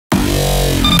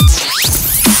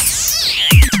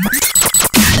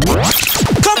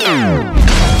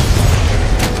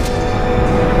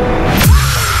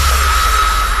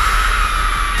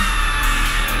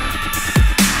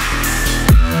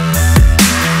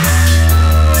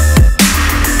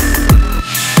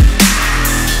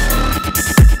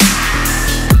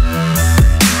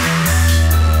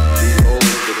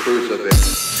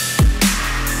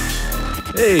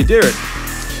Derek.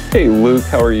 Hey, Luke.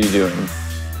 How are you doing?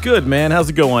 Good, man. How's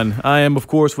it going? I am, of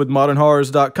course, with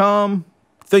modernhorrors.com.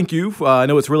 Thank you. I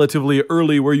know it's relatively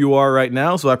early where you are right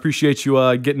now, so I appreciate you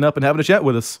getting up and having a chat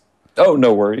with us. Oh,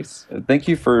 no worries. Thank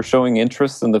you for showing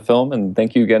interest in the film, and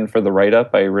thank you again for the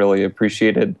write-up. I really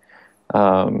appreciate it.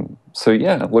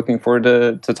 Yeah, looking forward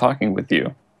to talking with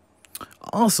you.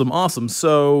 Awesome.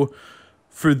 So,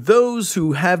 for those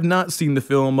who have not seen the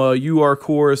film, you are, of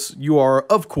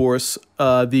course,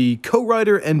 the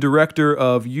co-writer and director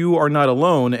of You Are Not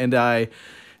Alone, and I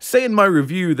say in my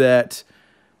review that,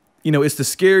 you know,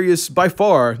 it's by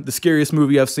far, the scariest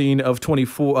movie I've seen of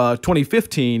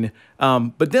 2015.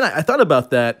 But then I thought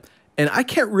about that, and I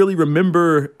can't really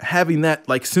remember having that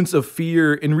sense of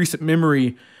fear in recent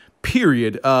memory,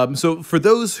 period. So for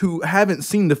those who haven't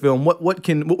seen the film, what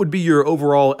would be your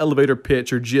overall elevator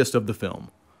pitch or gist of the film?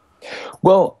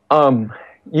 Well,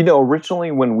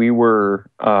 originally when we were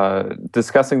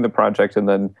discussing the project and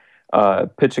then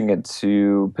pitching it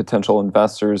to potential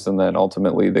investors and then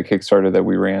ultimately the Kickstarter that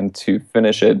we ran to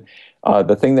finish it,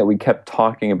 the thing that we kept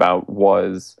talking about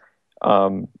was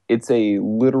it's a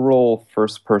literal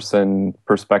first-person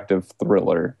perspective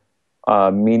thriller,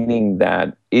 meaning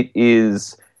that it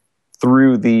is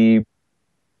through the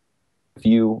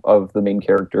view of the main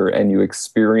character and you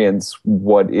experience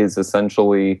what is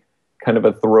essentially kind of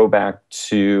a throwback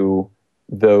to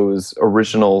those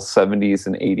original 70s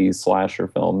and 80s slasher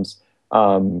films.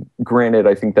 Granted,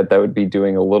 I think that would be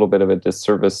doing a little bit of a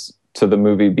disservice to the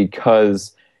movie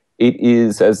because it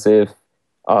is as if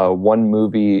one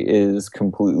movie is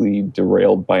completely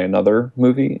derailed by another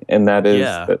movie, and that is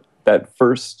that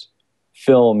first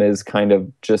film is kind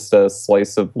of just a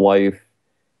slice of life,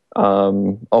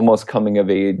 almost coming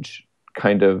of age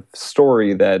kind of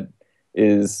story that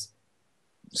is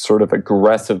sort of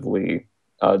aggressively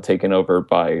taken over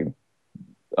by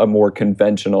a more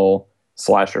conventional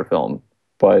slasher film.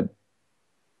 But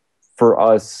for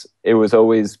us, it was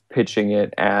always pitching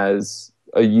it as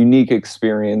a unique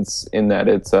experience in that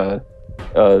it's a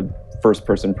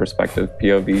first-person perspective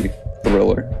POV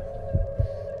thriller.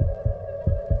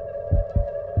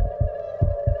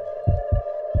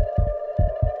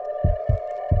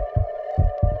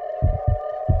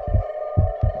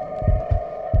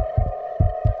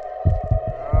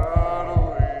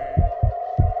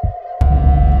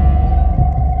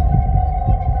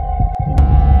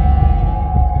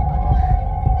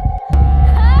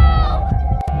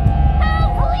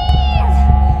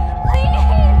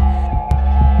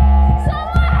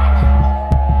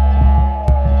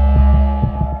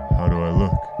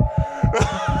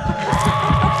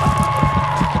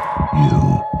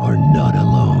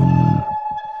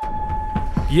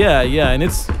 Yeah, and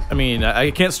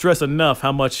I can't stress enough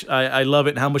how much I love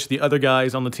it and how much the other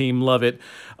guys on the team love it.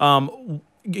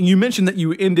 You mentioned that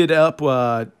you ended up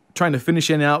trying to finish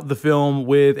out the film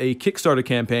with a Kickstarter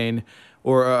campaign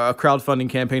or a crowdfunding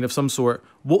campaign of some sort.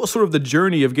 What was sort of the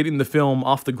journey of getting the film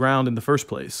off the ground in the first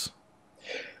place?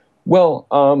 Well,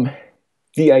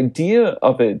 the idea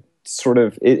of it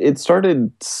it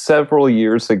started several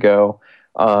years ago,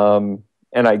 and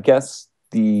I guess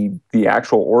the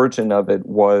actual origin of it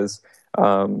was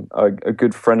a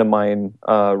good friend of mine,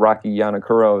 Rocky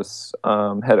Yanakouros,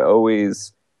 had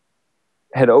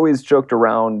always joked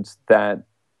around that,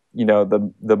 you know,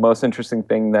 the most interesting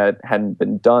thing that hadn't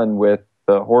been done with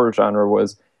the horror genre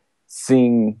was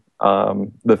seeing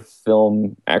the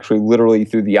film actually literally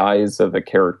through the eyes of a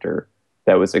character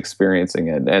that was experiencing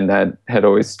it, and that had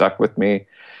always stuck with me.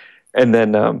 And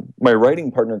then my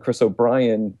writing partner, Chris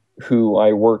O'Brien, who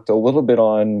I worked a little bit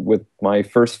on with my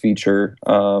first feature,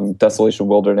 Desolation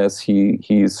Wilderness.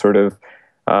 He sort of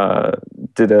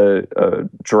did a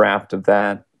draft of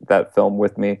that film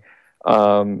with me.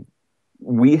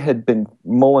 We had been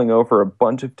mulling over a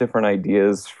bunch of different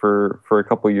ideas for a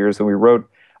couple of years, and we wrote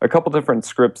a couple different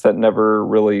scripts that never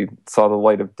really saw the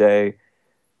light of day.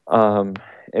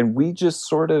 And we just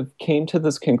sort of came to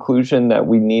this conclusion that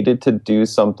we needed to do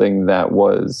something that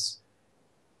was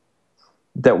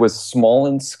small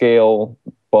in scale,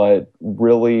 but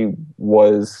really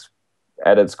was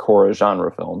at its core a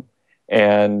genre film.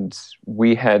 And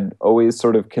we had always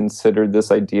sort of considered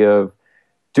this idea of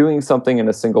doing something in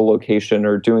a single location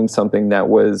or doing something that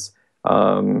was,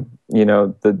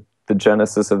 the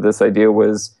genesis of this idea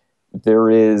was there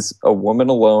is a woman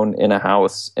alone in a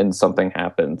house and something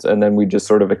happens. And then we just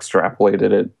sort of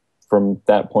extrapolated it from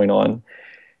that point on.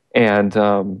 And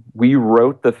we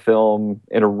wrote the film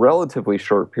in a relatively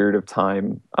short period of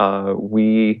time.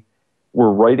 We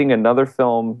were writing another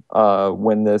film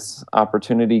when this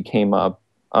opportunity came up,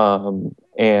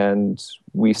 and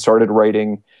we started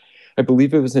writing I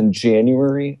believe it was in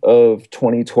January of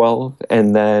 2012,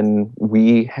 and then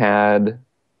we had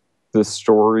the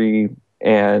story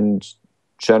and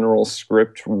general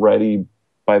script ready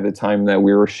by the time that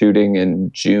we were shooting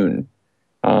in June.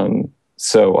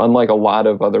 So unlike a lot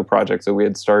of other projects that we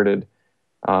had started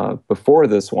before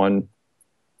this one,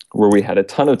 where we had a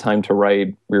ton of time to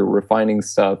write, we were refining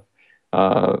stuff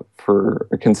for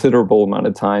a considerable amount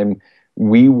of time.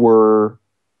 We were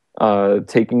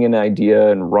taking an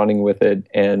idea and running with it,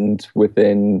 and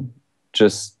within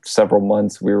just several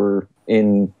months, we were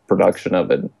in production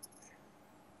of it.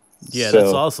 Yeah,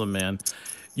 that's awesome, man.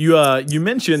 You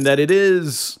mentioned that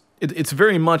it's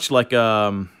very much like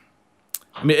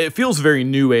I mean, it feels very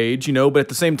new age, you know, but at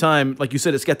the same time, like you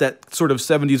said, it's got that sort of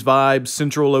 70s vibe,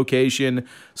 central location,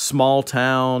 small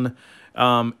town.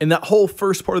 And that whole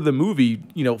first part of the movie,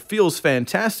 you know, feels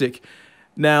fantastic.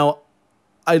 Now,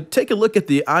 I take a look at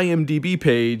the IMDb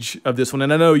page of this one,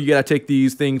 and I know you got to take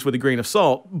these things with a grain of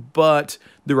salt, but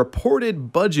the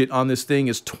reported budget on this thing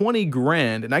is 20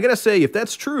 grand. And I got to say, if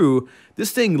that's true,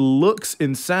 this thing looks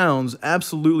and sounds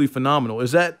absolutely phenomenal.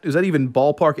 Is that even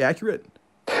ballpark accurate?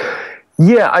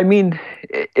 Yeah, I mean,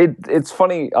 it's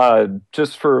funny.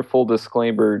 Just for a full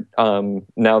disclaimer,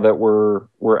 now that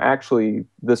we're actually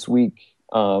this week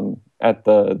at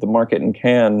the market in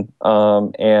Cannes,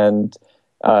 and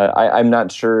I'm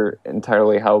not sure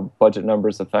entirely how budget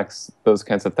numbers affects those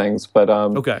kinds of things, but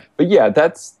Okay. but yeah,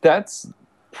 that's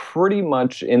pretty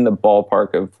much in the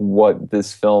ballpark of what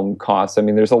this film costs. I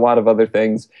mean, there's a lot of other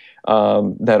things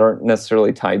that aren't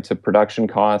necessarily tied to production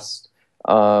costs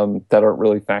that aren't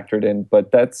really factored in,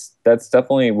 but that's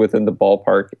definitely within the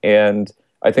ballpark. And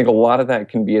I think a lot of that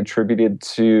can be attributed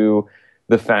to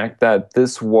the fact that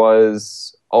this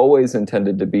was always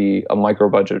intended to be a micro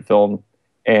budget film,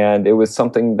 and it was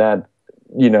something that,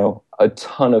 you know, a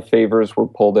ton of favors were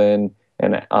pulled in,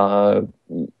 and a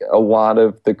lot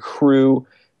of the crew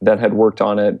that had worked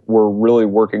on it were really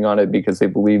working on it because they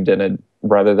believed in it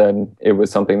rather than it was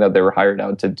something that they were hired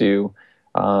out to do.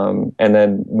 And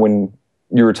then when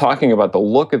you were talking about the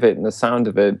look of it and the sound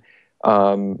of it,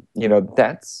 you know,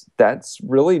 that's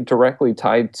really directly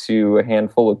tied to a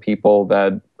handful of people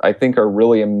that I think are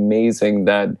really amazing,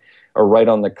 that are right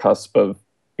on the cusp of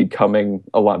becoming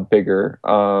a lot bigger.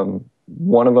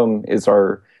 One of them is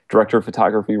our director of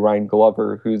photography, Ryan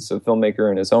Glover, who's a filmmaker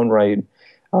in his own right.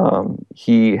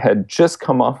 He had just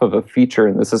come off of a feature,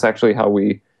 and this is actually how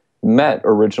we met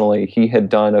originally. He had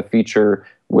done a feature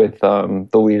with the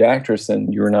lead actress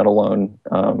in You Were Not Alone,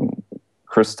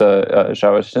 Krista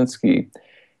Zawaszynski,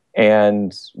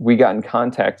 and we got in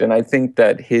contact. And I think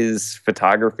that his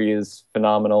photography is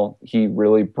phenomenal. He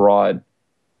really brought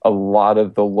a lot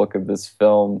of the look of this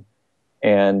film,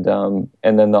 and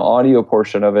then the audio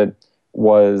portion of it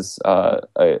was a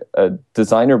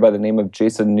designer by the name of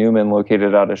Jason Newman,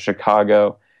 located out of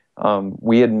Chicago.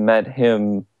 We had met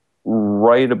him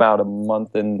right about a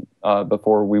month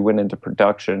before we went into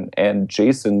production, and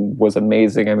Jason was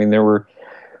amazing. I mean, there were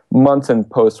months in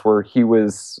post where he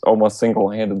was almost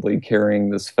single-handedly carrying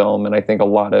this film, and I think a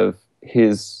lot of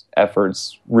his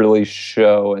efforts really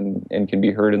show and can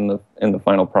be heard in the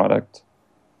final product.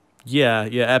 Yeah,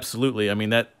 absolutely. I mean,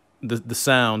 that the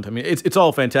sound, I mean, it's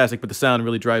all fantastic, but the sound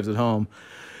really drives it home.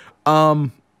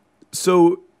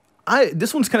 So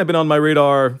this one's kind of been on my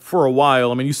radar for a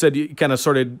while. I mean, you said you kind of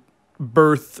started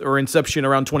birth or inception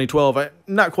around 2012.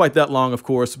 Not quite that long, of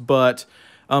course, but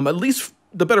at least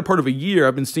the better part of a year,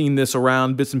 I've been seeing this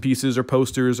around bits and pieces or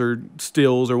posters or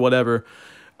stills or whatever.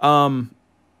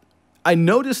 I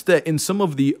noticed that in some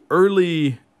of the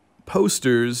early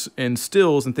posters and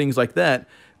stills and things like that,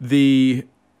 the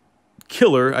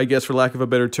killer, I guess for lack of a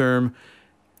better term,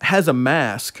 has a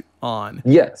mask on.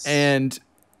 Yes. And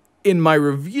in my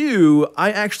review,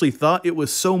 I actually thought it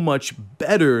was so much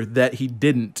better that he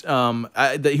didn't.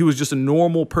 That he was just a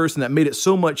normal person, that made it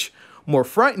so much more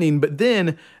frightening. But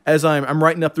then, as I'm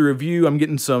writing up the review, I'm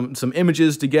getting some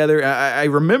images together. I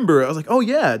remember, I was like, oh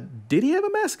yeah, did he have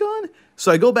a mask on?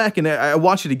 So I go back and I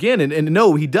watch it again, and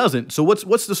no, he doesn't. So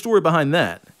what's the story behind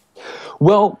that?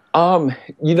 Well,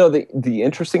 you know, the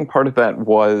interesting part of that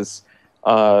was,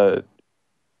 and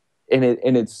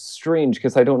it's strange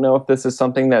because I don't know if this is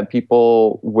something that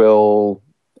people will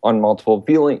on multiple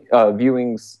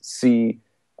viewings see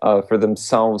for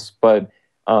themselves, but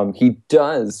he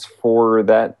does, for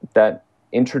that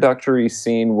introductory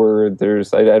scene where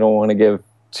there's, I don't want to give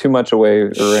too much away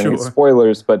or any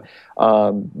spoilers, but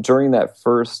during that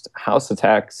first house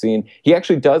attack scene, he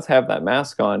actually does have that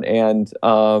mask on, and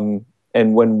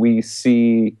when we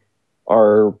see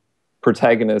our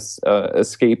protagonist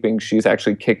escaping, she's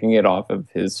actually kicking it off of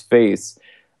his face.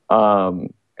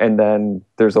 And and then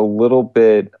there's a little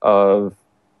bit of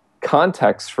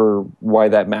context for why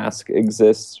that mask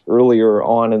exists earlier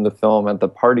on in the film at the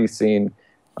party scene.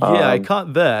 Yeah, I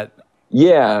caught that.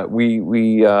 Yeah,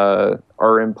 we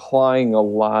are implying a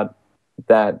lot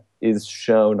that is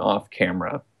shown off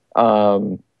camera.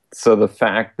 So the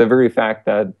very fact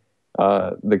that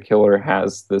the killer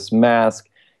has this mask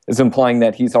is implying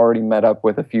that he's already met up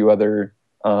with a few other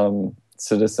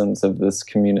citizens of this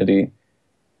community.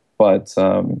 But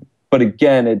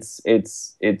again, it's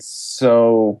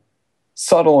so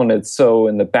subtle, and it's so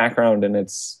in the background, and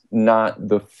it's not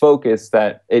the focus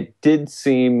that it did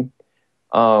seem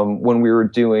when we were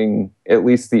doing at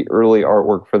least the early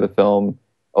artwork for the film,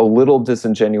 a little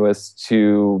disingenuous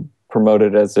to promote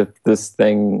it as if this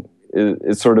thing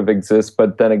is sort of exists.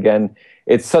 But then again,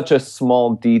 it's such a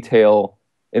small detail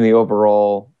in the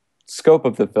overall scope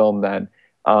of the film that,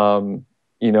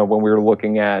 when we were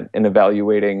looking at and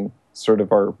evaluating sort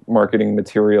of our marketing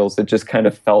materials, it just kind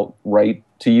of felt right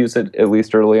to use it, at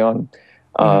least early on.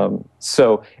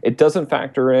 So it doesn't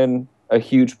factor in a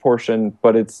huge portion,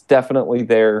 but it's definitely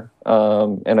there.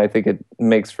 And I think it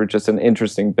makes for just an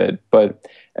interesting bit. But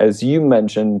as you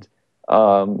mentioned,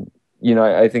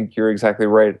 I think you're exactly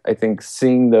right. I think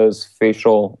seeing those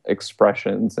facial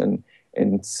expressions and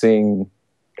seeing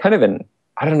kind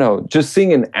of just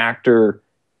seeing an actor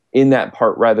in that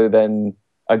part rather than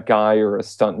a guy or a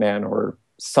stuntman or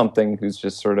something who's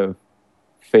just sort of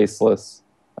faceless,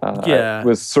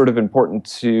 was sort of important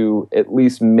to at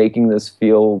least making this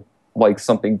feel like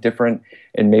something different,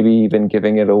 and maybe even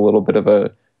giving it a little bit of a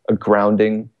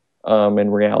grounding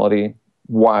in reality,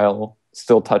 while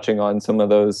still touching on some of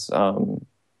those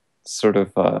sort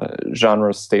of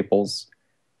genre staples.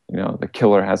 The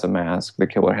killer has a mask, the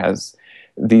killer has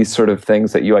these sort of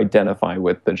things that you identify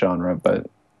with the genre, but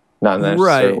not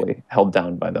necessarily held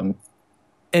down by them.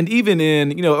 And even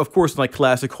in, of course, like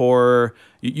classic horror,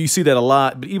 you see that a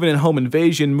lot, but even in home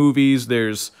invasion movies,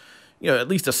 there's, at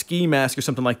least a ski mask or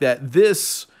something like that.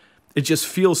 It just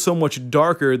feels so much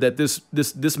darker that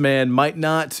this man might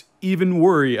not even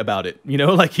worry about it.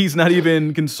 Like he's not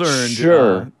even concerned.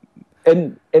 Sure.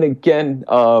 And again,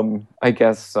 I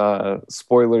guess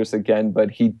spoilers again, but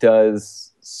he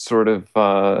does sort of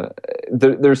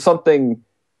there's something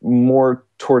more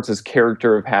towards his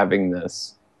character of having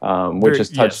this, which is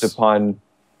touched upon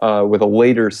with a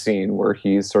later scene where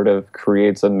he sort of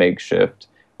creates a makeshift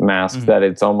mask that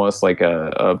it's almost like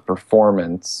a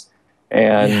performance.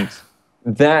 And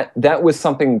that was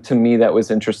something to me that was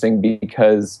interesting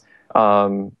because I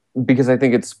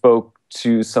think it spoke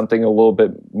to something a little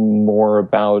bit more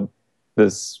about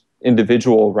this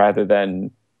individual rather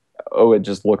than, it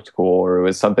just looked cool, or it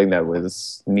was something that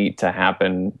was neat to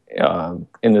happen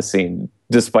in the scene,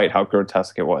 despite how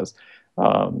grotesque it was.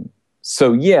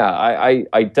 So yeah,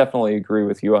 I definitely agree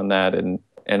with you on that, and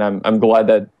I'm glad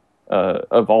that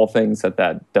of all things that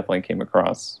definitely came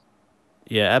across.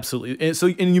 Yeah, absolutely.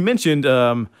 And you mentioned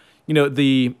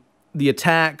the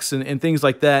attacks and things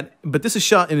like that, but this is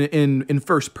shot in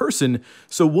first person.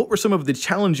 So what were some of the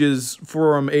challenges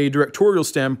from a directorial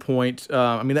standpoint?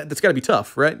 That's got to be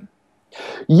tough, right?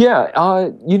 Yeah,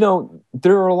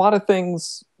 there are a lot of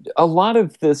things. A lot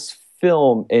of this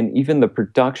film and even the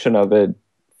production of it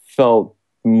felt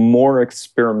more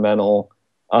experimental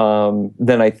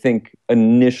than I think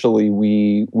initially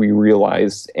we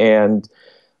realized. And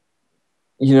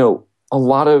a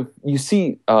lot of, you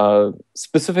see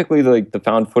specifically like the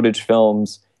found footage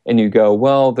films, and you go,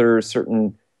 well, there are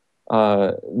certain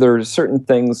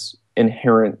things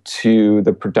inherent to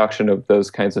the production of those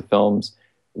kinds of films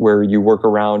where you work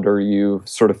around or you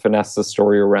sort of finesse the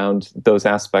story around those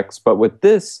aspects. But with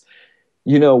this,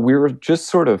 we were just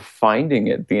sort of finding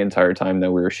it the entire time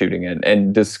that we were shooting it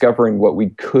and discovering what we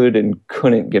could and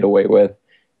couldn't get away with.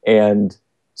 And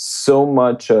so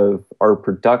much of our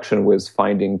production was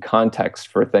finding context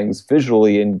for things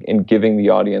visually and giving the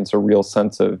audience a real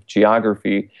sense of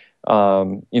geography.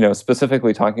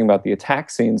 Specifically talking about the attack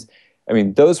scenes,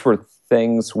 those were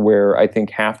things where I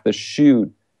think half the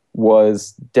shoot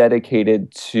was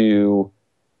dedicated to,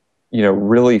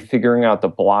 really figuring out the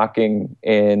blocking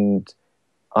and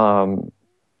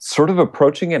sort of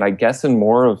approaching it, I guess, in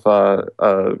more of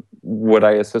what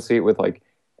I associate with like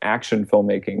action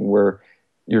filmmaking, where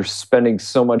you're spending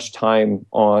so much time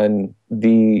on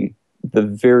the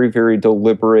very, very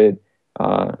deliberate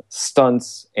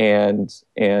stunts and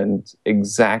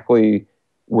exactly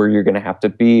where you're going to have to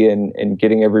be, and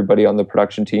getting everybody on the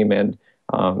production team and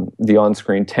the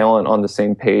on-screen talent on the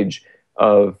same page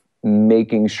of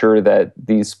making sure that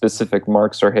these specific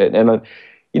marks are hit. And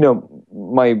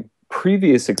my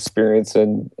previous experience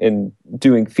in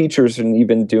doing features and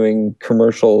even doing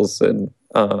commercials and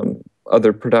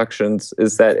other productions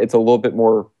is that it's a little bit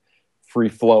more free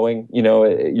flowing. You know,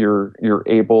 you're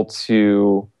able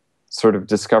to sort of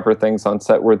discover things on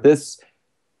set, where there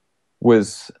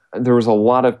was a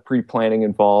lot of pre-planning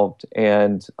involved,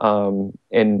 and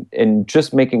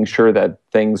just making sure that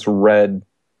things read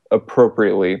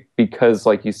appropriately, because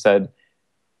like you said,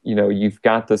 you know, you've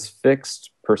got this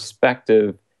fixed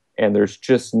perspective and there's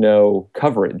just no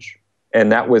coverage.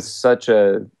 And that was such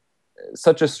a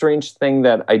strange thing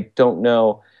that I don't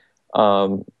know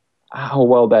how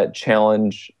well that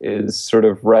challenge is sort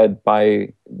of read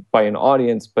by an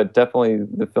audience, but definitely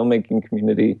the filmmaking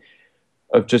community,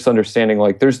 of just understanding,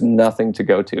 like, there's nothing to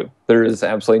go to. There is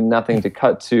absolutely nothing to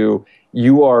cut to.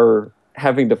 You are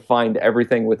having to find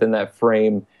everything within that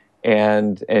frame,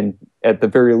 and at the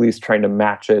very least trying to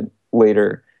match it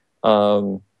later.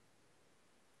 But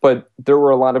there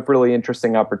were a lot of really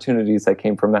interesting opportunities that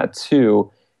came from that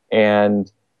too. And,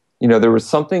 you know, there was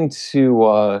something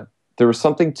to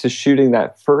shooting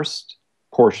that first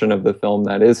portion of the film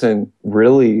that isn't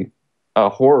really a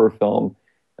horror film,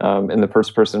 in the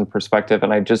first person perspective.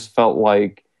 And I just felt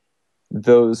like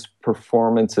those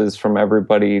performances from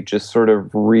everybody just sort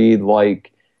of read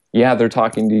like, yeah, they're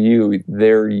talking to you.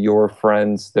 They're your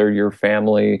friends. They're your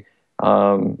family.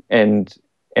 And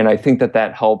I think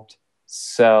that helped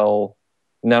sell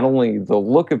not only the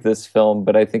look of this film,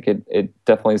 but I think it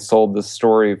definitely sold the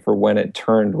story for when it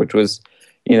turned, which was,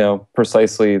 you know,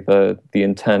 precisely the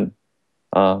intent.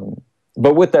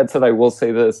 But with that said, I will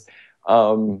say this,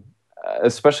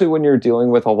 especially when you're dealing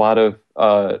with a lot of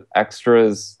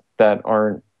extras that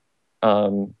aren't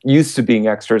used to being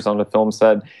extras on a film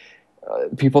set,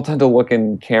 people tend to look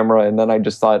in camera, and then I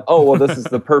just thought, oh, well, this is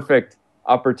the perfect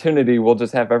opportunity. We'll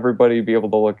just have everybody be able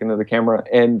to look into the camera.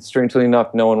 And strangely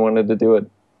enough, no one wanted to do it.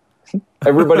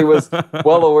 Everybody was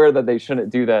well aware that they shouldn't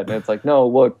do that. And it's like, no,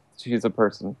 look, she's a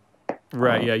person.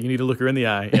 Right, yeah, you need to look her in the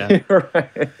eye. Yeah.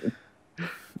 Right.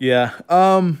 Yeah.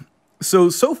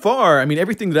 So far, I mean,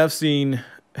 everything that I've seen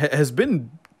has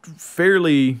been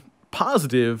fairly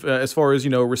positive as far as,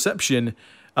 you know, reception.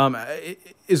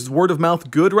 Is word of mouth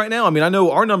good right now? I mean, I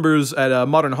know our numbers at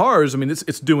Modern Horrors, I mean,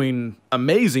 it's doing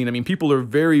amazing. I mean, people are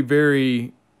very,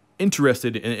 very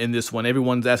interested in this one.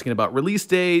 Everyone's asking about release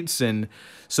dates. And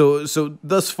so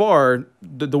thus far,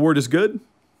 the word is good?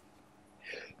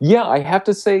 Yeah, I have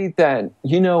to say that,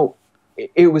 you know,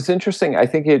 it was interesting. I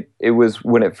think it was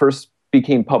when it first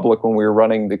became public, when we were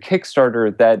running the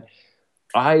Kickstarter, that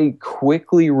I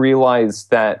quickly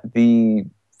realized that the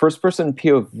first-person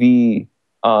POV,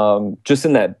 just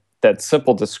in that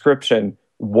simple description,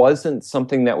 wasn't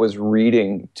something that was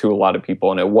reading to a lot of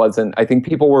people, and it wasn't. I think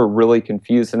people were really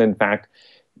confused, and in fact,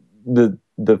 the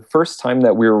first time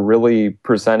that we were really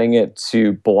presenting it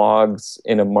to blogs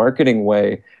in a marketing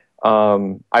way,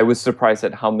 I was surprised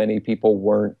at how many people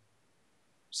weren't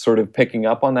sort of picking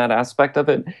up on that aspect of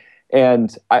it.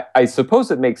 And I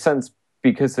suppose it makes sense,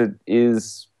 because it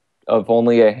is of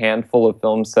only a handful of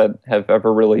films that have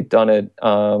ever really done it,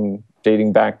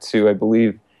 dating back to, I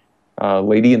believe,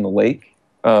 Lady in the Lake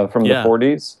from the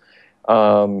 40s.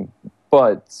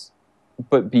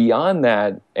 But beyond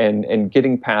that, and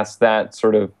getting past that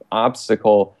sort of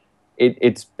obstacle,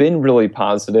 it's been really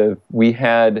positive. We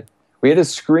had a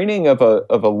screening of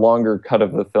a longer cut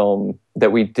of the film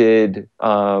that we did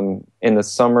in the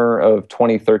summer of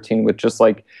 2013 with just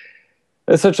like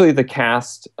essentially the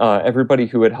cast, everybody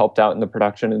who had helped out in the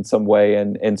production in some way,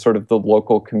 and sort of the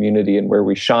local community and where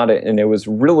we shot it. And it was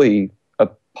really a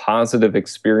positive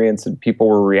experience, and people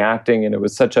were reacting, and it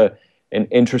was such an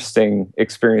interesting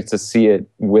experience to see it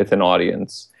with an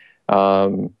audience.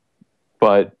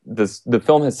 But the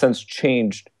film has since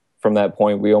changed from that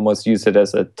point. We almost use it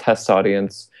as a test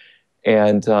audience,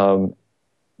 and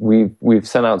we've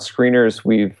sent out screeners.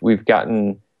 We've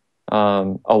gotten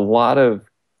a lot of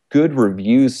good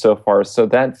reviews so far, so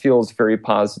that feels very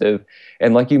positive.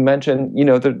 And like you mentioned, you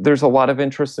know, there's a lot of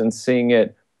interest in seeing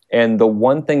it. And the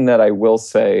one thing that I will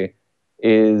say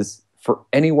is, for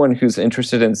anyone who's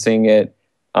interested in seeing it,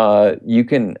 you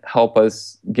can help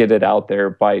us get it out there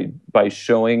by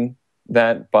showing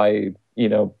that, by, you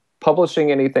know,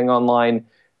 publishing anything online,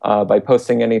 by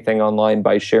posting anything online,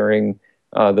 by sharing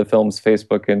the film's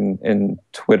Facebook and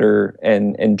Twitter,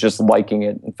 and just liking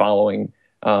it and following,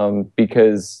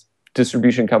 because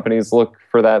distribution companies look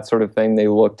for that sort of thing. They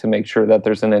look to make sure that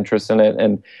there's an interest in it.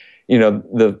 And, you know,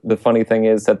 the funny thing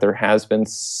is that there has been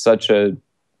such a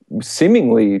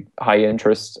seemingly high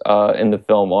interest in the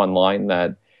film online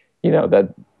that, you know,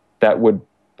 that would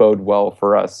bode well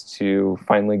for us to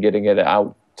finally getting it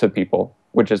out to people.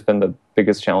 which has been the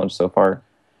biggest challenge so far.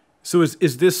 So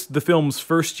is this the film's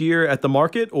first year at the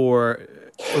market or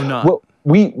not? Well,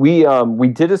 we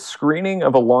did a screening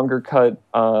of a longer cut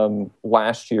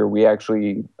last year. We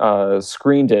actually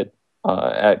screened it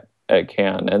at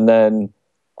Cannes, and then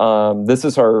this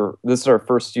is our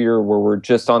first year where we're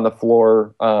just on the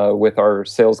floor with our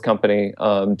sales company,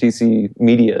 DC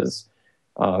Medias,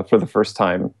 for the first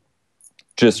time,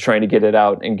 just trying to get it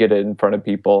out and get it in front of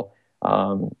people.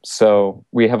 So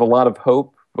we have a lot of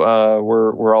hope.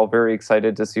 We're all very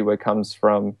excited to see what comes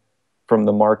from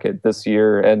the market this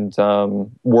year, and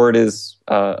word is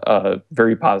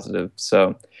very positive.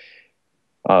 So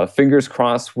fingers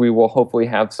crossed, we will hopefully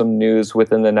have some news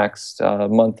within the next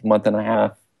month and a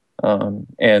half,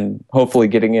 and hopefully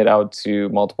getting it out to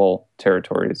multiple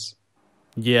territories.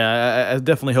 Yeah, I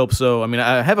definitely hope so. I mean,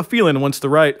 I have a feeling once the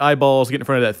right eyeballs get in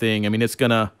front of that thing, I mean, it's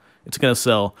gonna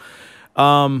sell.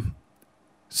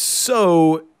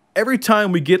 So every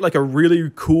time we get like a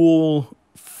really cool,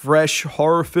 fresh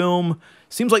horror film,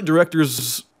 seems like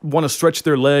directors want to stretch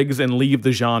their legs and leave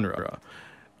the genre.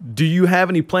 Do you have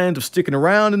any plans of sticking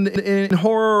around in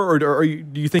horror, or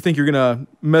do you think you're gonna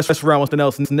mess around with something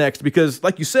else next? Because,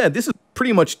 like you said, this is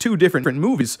pretty much two different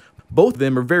movies. Both of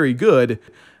them are very good.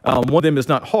 One of them is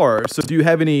not horror. So, do you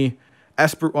have any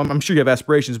I'm sure you have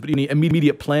aspirations, but any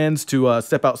immediate plans to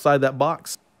step outside that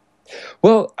box?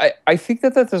 Well, I think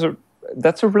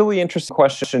that's a really interesting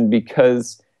question,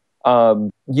 because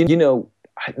you know,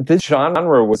 this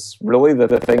genre was really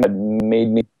the thing that made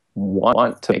me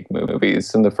want to make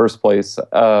movies in the first place.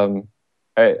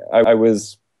 I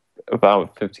was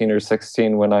about 15 or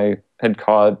 16 when I had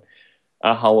caught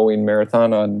a Halloween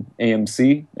marathon on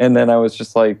AMC, and then I was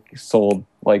just like sold.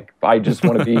 Like, I just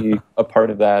want to be a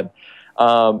part of that.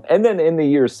 And then in the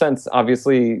years since,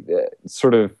 obviously,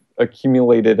 sort of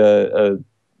accumulated a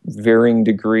varying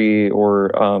degree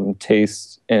or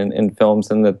taste in films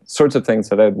and the sorts of things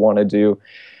that I'd want to do.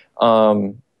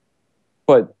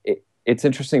 But it's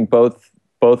interesting.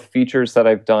 Both features that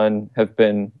I've done have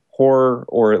been horror,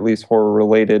 or at least horror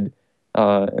related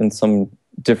in some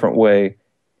different way,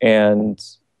 and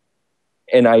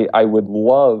I would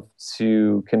love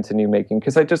to continue making,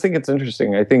 because I just think it's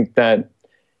interesting. I think that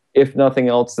if nothing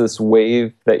else, this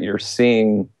wave that you're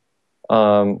seeing,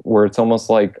 where it's almost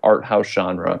like art house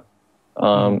genre,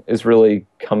 is really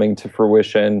coming to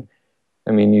fruition.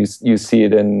 I mean, you see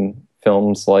it in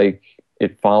films like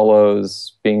It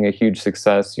Follows being a huge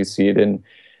success. You see it in,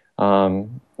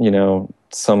 you know,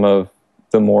 some of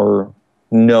the more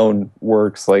known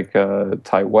works like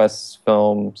Ty West's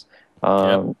films,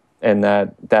 and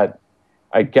that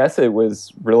I guess it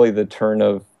was really the turn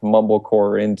of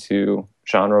mumblecore into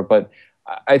genre. But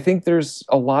I think there's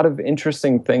a lot of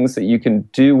interesting things that you can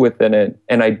do within it,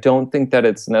 and I don't think that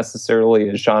it's necessarily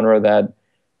a genre that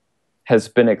has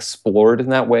been explored in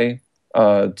that way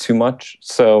too much.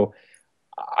 So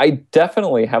I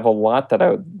definitely have a lot that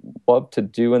I would love to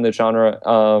do in the genre,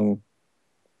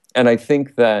 and I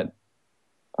think that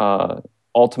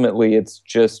ultimately it's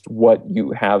just what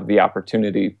you have the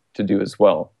opportunity to do as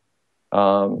well.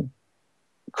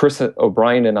 Chris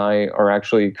O'Brien and I are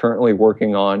actually currently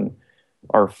working on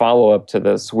our follow-up to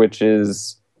this, which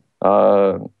is,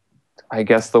 I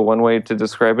guess the one way to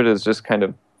describe it is just kind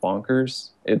of bonkers.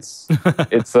 It's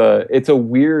a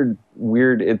weird.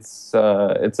 It's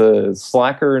a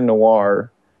slacker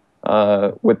noir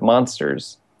with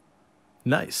monsters.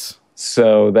 Nice.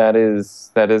 So that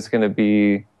is going to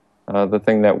be the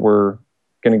thing that we're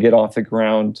going to get off the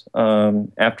ground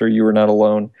after You Are Not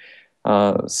Alone.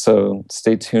 So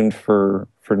stay tuned for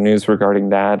news regarding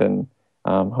that, and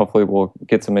hopefully we'll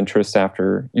get some interest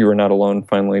after You Are Not Alone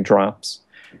finally drops.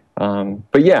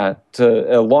 But yeah,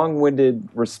 a long-winded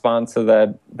response to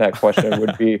that question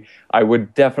would be, I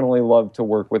would definitely love to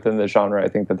work within the genre. I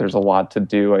think that there's a lot to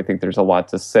do. I think there's a lot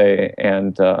to say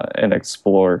and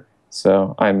explore.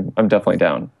 So I'm definitely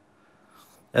down.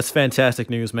 That's fantastic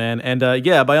news, man. And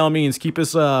yeah, by all means, keep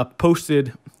us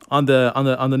posted on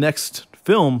the next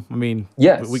film. I mean,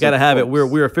 yes, we got to have it.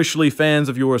 We're officially fans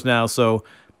of yours now, so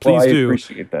please do. I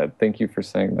appreciate that. Thank you for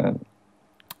saying that.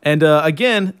 And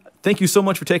again, thank you so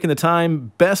much for taking the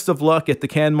time. Best of luck at the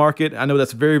Cannes market. I know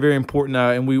that's very, very important,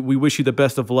 and we wish you the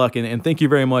best of luck. And thank you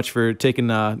very much for taking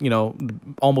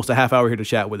almost a half hour here to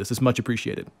chat with us. It's much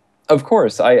appreciated. Of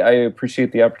course, I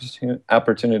appreciate the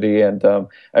opportunity, and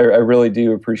I really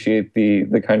do appreciate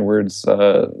the kind words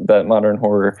that Modern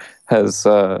Horror has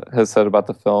said about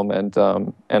the film,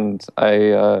 and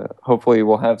I hopefully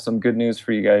will have some good news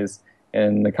for you guys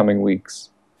in the coming weeks.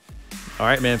 All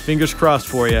right, man. Fingers crossed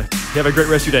for you. You have a great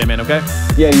rest of your day, man. Okay?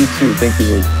 Yeah, you too. Thank you,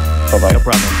 Luke. Bye-bye. No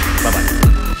problem.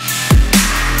 Bye-bye.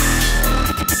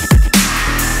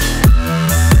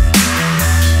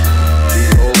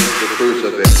 proof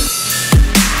of it.